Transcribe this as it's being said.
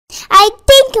I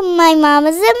think my mom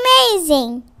is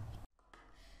amazing.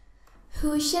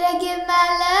 Who should I give my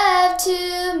love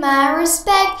to, my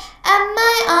respect and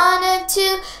my honor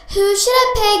to? Who should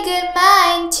I pay good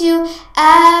mind to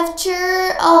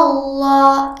after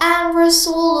Allah and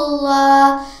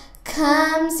Rasulullah?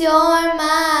 Comes your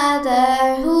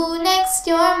mother, who next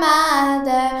your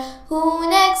mother, who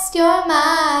next your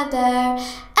mother,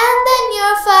 and then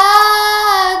your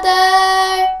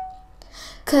father.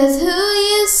 'Cause who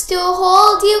used to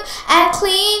hold you and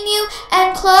clean you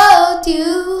and clothe you?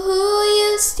 Who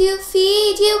used to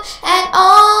feed you and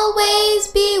always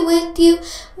be with you?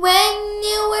 When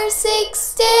you were sick,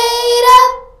 stayed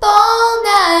up all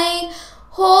night,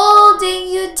 holding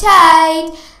you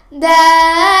tight.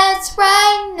 That's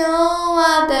right, no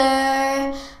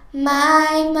other,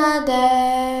 my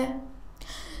mother.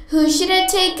 Who should I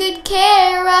take good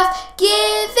care of,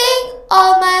 giving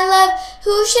all my love?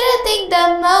 Who should I think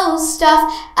the most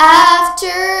of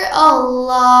after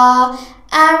Allah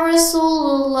and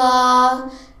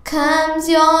Rasulullah? Comes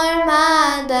your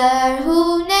mother,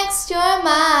 who next your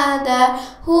mother,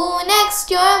 who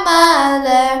next your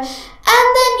mother,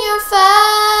 and then your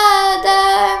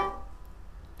father.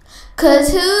 'Cause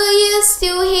who used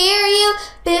to hear you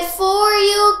before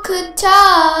you could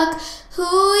talk?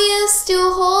 Who used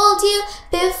to hold you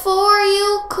before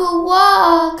you could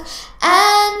walk?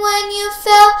 And when you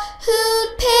fell,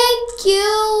 who'd pick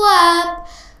you up,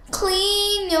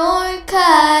 clean your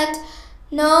cut?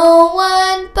 No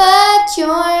one but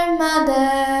your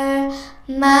mother,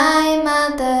 my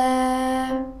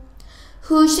mother.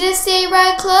 Who should I stay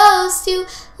right close to,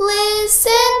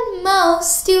 listen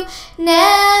most to,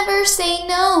 never say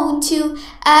no to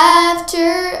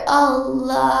after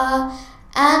Allah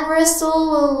and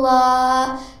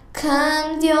Rasulullah?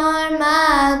 Comes your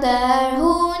mother,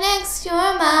 who next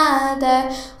your mother,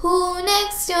 who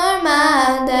next your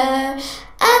mother,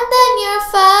 and then your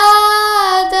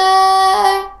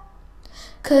father.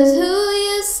 'Cause who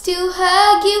used to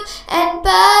hug you and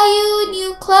buy you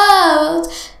new clothes,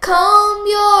 comb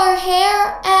your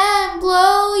hair and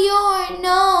blow your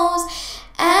nose?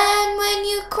 And when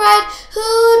you cried,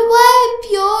 who'd wipe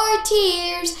your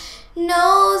tears,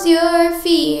 knows your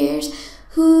fears?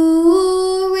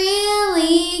 Who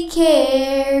really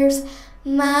cares?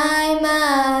 My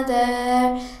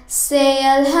mother. Say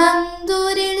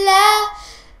Alhamdulillah.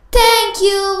 Thank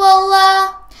you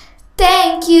Allah.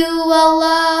 Thank you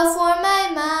Allah for my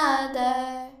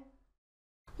mother.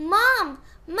 Mom,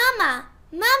 Mama,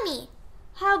 Mommy,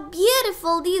 how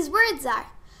beautiful these words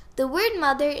are. The word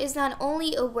mother is not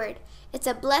only a word, it's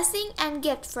a blessing and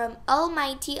gift from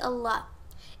Almighty Allah.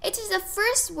 It is the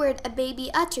first word a baby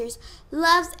utters,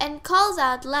 loves and calls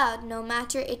out loud, no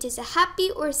matter it is a happy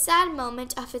or sad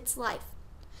moment of its life.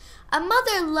 A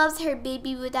mother loves her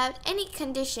baby without any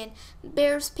condition,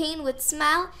 bears pain with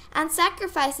smile, and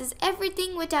sacrifices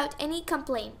everything without any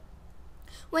complaint.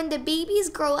 When the babies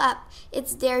grow up,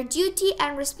 it's their duty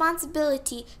and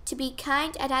responsibility to be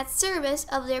kind and at service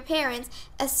of their parents,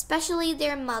 especially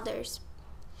their mothers.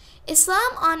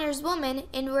 Islam honors women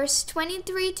in verse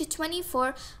 23 to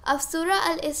 24 of Surah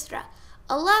Al-Isra.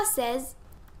 Allah says,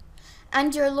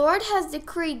 "And your Lord has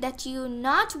decreed that you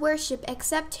not worship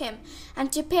except Him,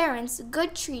 and to parents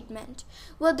good treatment.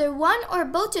 Whether one or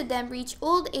both of them reach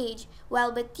old age,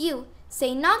 while with you,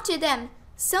 say not to them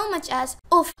so much as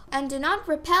uff, and do not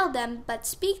repel them, but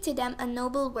speak to them a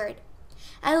noble word.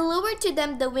 And lower to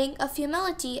them the wing of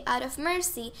humility out of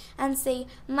mercy, and say,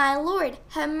 My Lord,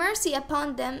 have mercy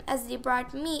upon them as they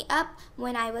brought me up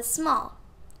when I was small."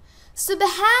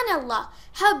 Subhanallah,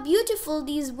 how beautiful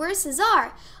these verses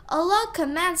are. Allah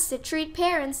commands to treat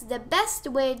parents the best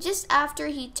way just after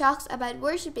He talks about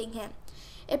worshipping Him.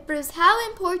 It proves how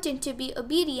important to be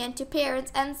obedient to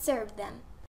parents and serve them.